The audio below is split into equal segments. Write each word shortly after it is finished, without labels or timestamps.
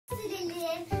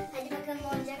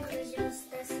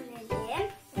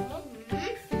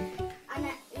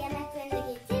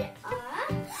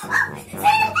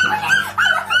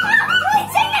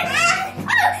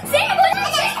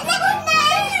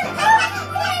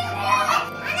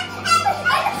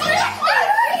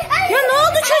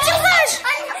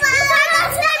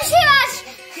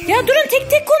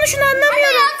konuşun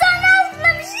anlamıyorum. Anne yatağın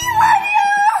altında bir şey var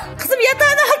ya. Kızım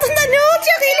yatağın altında ne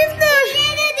olacak Elif Nur?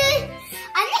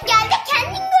 Anne geldi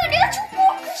kendin görüyor çok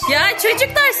korkunç. Ya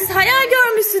çocuklar siz hayal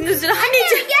görmüşsünüzdür.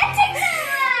 Anneciğim. Gerçekten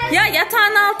var. Ya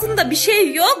yatağın altında bir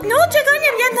şey yok. Ne olacak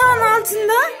annem yatağın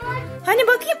altında? Hani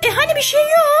bakayım. Hani bir şey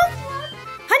yok.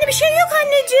 Hani bir şey yok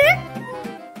anneciğim.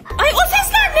 Ay o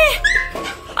sesler ne?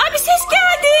 Ay bir ses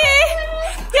geldi.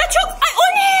 Ya çok... Ay o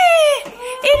ne?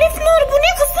 Elif Nur bu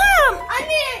ne kızım?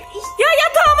 Anne işte. Ya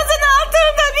yatağımızın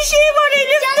altında bir şey var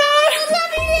Elif Nur.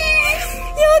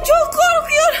 Ya çok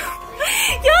korkuyorum.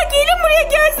 Ya gelin buraya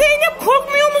gel Zeynep.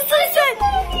 Korkmuyor musun sen?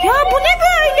 Ya bu ne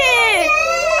böyle?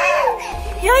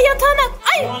 Ya yatağına...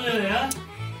 Ay. Ne oluyor ya?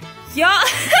 Ya.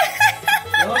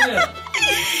 Ne oluyor?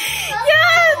 Ya.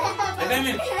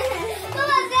 Efendim?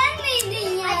 Baba sen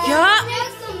miydin ya? Ya.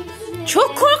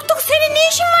 Çok korktuk. Senin ne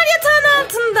işin var yatağın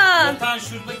altında? Yatağın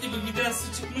şuradaki bir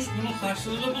vidası çıkmış. Bunun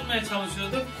karşılığını bulmaya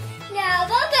çalışıyordum. Ya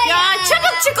baba ya. Ya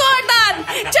çabuk çık oradan.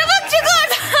 Çabuk çık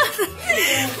oradan.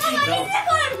 Tamam.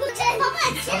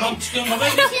 Tamam çıkıyorum baba.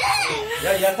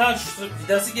 Ya yatağın şu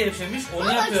vidası gevşemiş.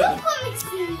 Onu yapıyordum. Çok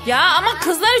komiksin. Ya ama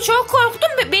kızları çok korktun.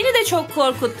 Beni de çok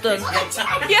korkuttun.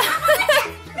 Ya. Ya.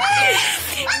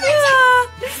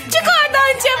 Çık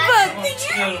oradan çabuk. Tamam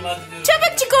çıkıyorum hadi diyorum.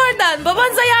 Çabuk çık oradan.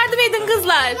 Babanıza yardım edin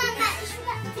kızlar.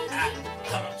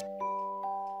 Tamam.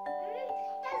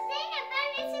 Zeynep ben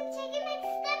resim çekmek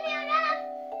istemiyorum.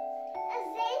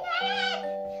 Zeynep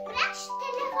bırak şu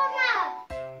telefonu.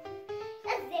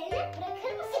 Zeynep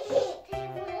bırakır mısın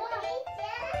telefonu?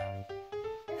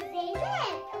 Zeynep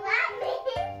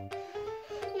vermeyin.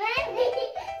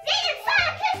 Vermeyin. Zeynep sana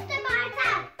küstüm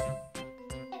artık.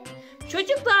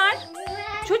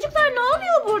 Çocuklar ne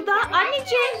oluyor burada?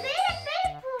 Anneciğim. Zeynep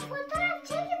benim fotoğraf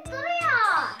çekip duruyor.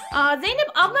 Aa Zeynep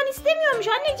ablan istemiyormuş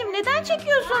anneciğim. Neden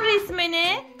çekiyorsun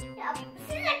resmini? Ya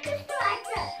size küstüm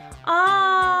artık.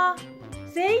 Aa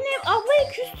Zeynep ablayı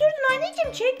küstürdün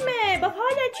anneciğim çekme. Bak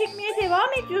hala çekmeye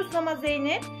devam ediyorsun ama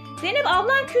Zeynep. Zeynep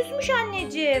ablan küsmüş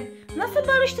anneciğim. Nasıl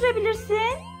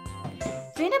barıştırabilirsin?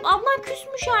 Zeynep ablan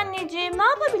küsmüş anneciğim. Ne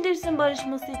yapabilirsin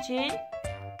barışması için?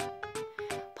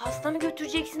 Pastanı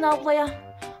götüreceksin ablaya.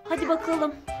 Hadi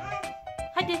bakalım.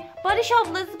 Hadi Barış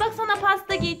ablası bak sana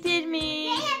pasta getirmiş.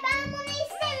 Zeynep ben bunu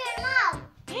istemiyorum al.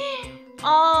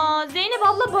 Aa Zeynep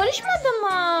abla barışmadı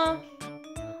mı?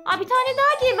 Aa bir tane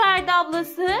daha verdi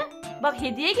ablası. Bak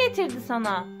hediye getirdi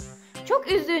sana.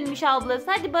 Çok üzülmüş ablası.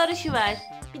 Hadi barışıver.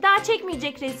 Bir daha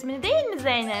çekmeyecek resmini değil mi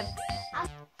Zeynep?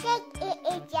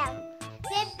 Çekeceğim.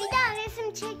 Zeynep bir daha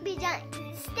resim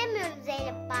çekmeyeceğim. İstemiyorum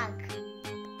Zeynep bak.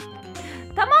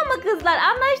 Tamam mı kızlar?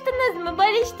 Anlaştınız mı?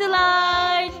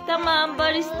 Barıştılar. Tamam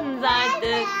barıştınız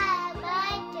artık.